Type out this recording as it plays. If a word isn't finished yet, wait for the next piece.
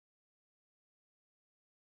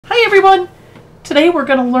everyone! Today we're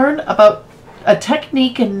going to learn about a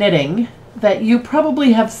technique in knitting that you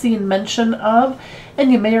probably have seen mention of,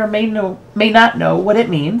 and you may or may not know what it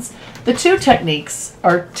means. The two techniques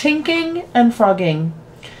are tinking and frogging.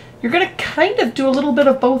 You're going to kind of do a little bit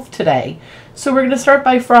of both today. So we're going to start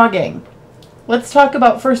by frogging. Let's talk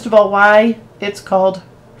about first of all why it's called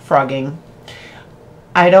frogging.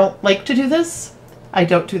 I don't like to do this. I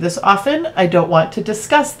don't do this often. I don't want to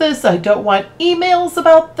discuss this. I don't want emails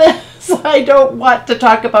about this. I don't want to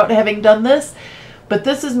talk about having done this. But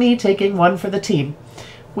this is me taking one for the team.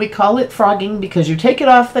 We call it frogging because you take it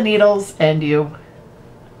off the needles and you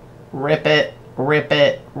rip it, rip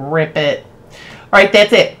it, rip it. All right,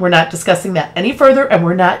 that's it. We're not discussing that any further, and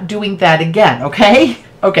we're not doing that again, okay?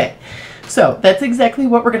 Okay. So that's exactly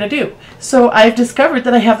what we're going to do. So I've discovered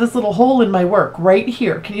that I have this little hole in my work right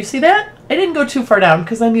here. Can you see that? I didn't go too far down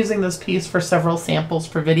because I'm using this piece for several samples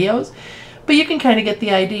for videos, but you can kind of get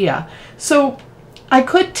the idea. So I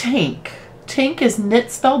could tink. Tink is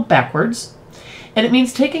knit spelled backwards, and it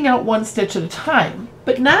means taking out one stitch at a time.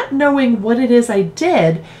 But not knowing what it is I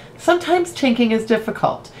did, sometimes tinking is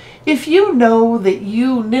difficult. If you know that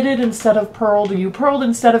you knitted instead of purled, or you purled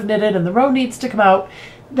instead of knitted, and the row needs to come out,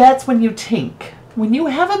 that's when you tink. When you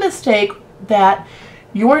have a mistake that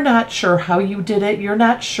you're not sure how you did it, you're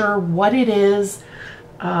not sure what it is,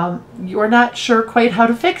 you're not sure quite how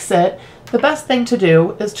to fix it, the best thing to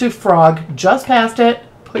do is to frog just past it,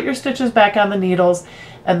 put your stitches back on the needles,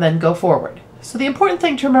 and then go forward. So the important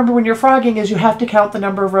thing to remember when you're frogging is you have to count the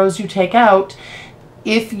number of rows you take out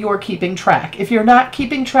if you're keeping track. If you're not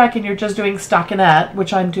keeping track and you're just doing stockinette,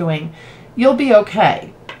 which I'm doing, you'll be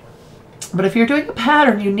okay. But if you're doing a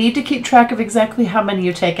pattern, you need to keep track of exactly how many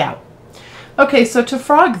you take out. Okay, so to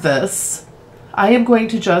frog this, I am going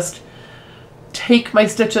to just take my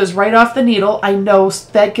stitches right off the needle. I know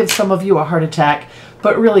that gives some of you a heart attack,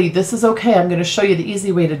 but really this is okay. I'm going to show you the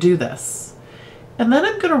easy way to do this. And then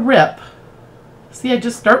I'm going to rip. See, I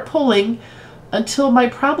just start pulling until my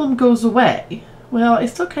problem goes away. Well, I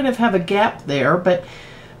still kind of have a gap there, but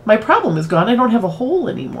my problem is gone. I don't have a hole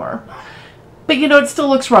anymore. But you know, it still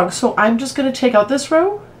looks wrong. So I'm just going to take out this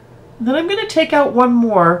row. And then I'm going to take out one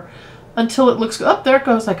more until it looks, oh, there it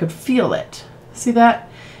goes. I could feel it. See that?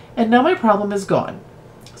 And now my problem is gone.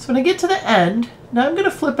 So when I get to the end, now I'm going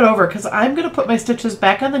to flip it over because I'm going to put my stitches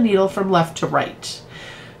back on the needle from left to right.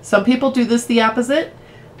 Some people do this the opposite.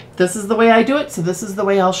 This is the way I do it, so this is the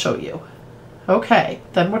way I'll show you. Okay,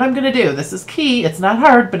 then what I'm going to do, this is key. It's not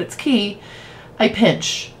hard, but it's key. I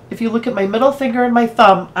pinch. If you look at my middle finger and my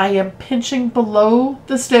thumb, I am pinching below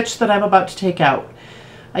the stitch that I'm about to take out.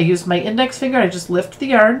 I use my index finger, I just lift the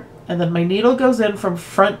yarn, and then my needle goes in from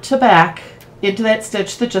front to back into that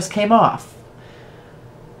stitch that just came off.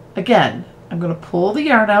 Again, I'm going to pull the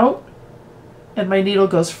yarn out, and my needle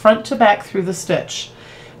goes front to back through the stitch.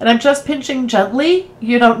 And I'm just pinching gently.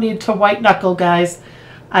 You don't need to white knuckle, guys.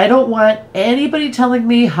 I don't want anybody telling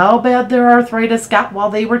me how bad their arthritis got while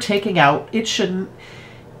they were taking out. It shouldn't.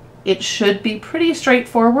 It should be pretty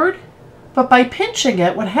straightforward, but by pinching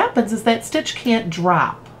it, what happens is that stitch can't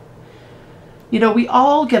drop. You know, we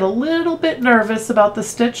all get a little bit nervous about the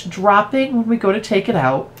stitch dropping when we go to take it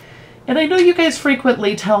out. And I know you guys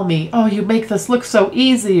frequently tell me, oh, you make this look so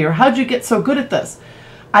easy, or how'd you get so good at this?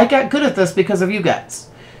 I got good at this because of you guys.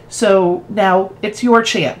 So now it's your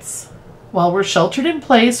chance. While we're sheltered in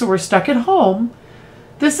place or we're stuck at home,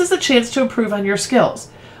 this is a chance to improve on your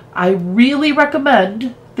skills. I really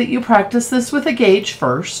recommend that you practice this with a gauge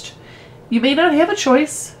first. You may not have a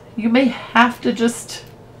choice. You may have to just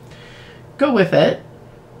go with it,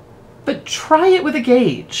 but try it with a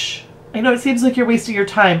gauge. I know it seems like you're wasting your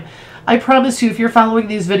time. I promise you, if you're following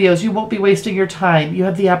these videos, you won't be wasting your time. You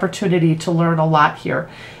have the opportunity to learn a lot here,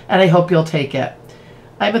 and I hope you'll take it.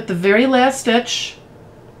 I'm at the very last stitch.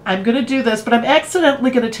 I'm going to do this, but I'm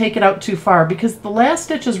accidentally going to take it out too far because the last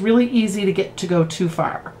stitch is really easy to get to go too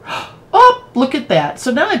far. Oh, look at that.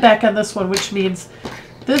 So now I'm back on this one, which means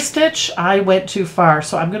this stitch, I went too far.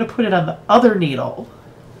 So I'm going to put it on the other needle.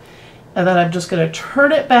 And then I'm just going to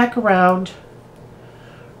turn it back around,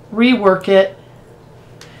 rework it,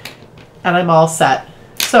 and I'm all set.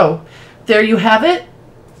 So there you have it.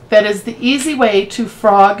 That is the easy way to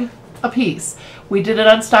frog a piece. We did it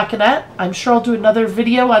on stockinette. I'm sure I'll do another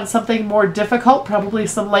video on something more difficult, probably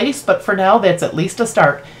some lace, but for now, that's at least a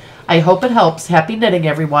start. I hope it helps. Happy knitting,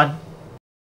 everyone.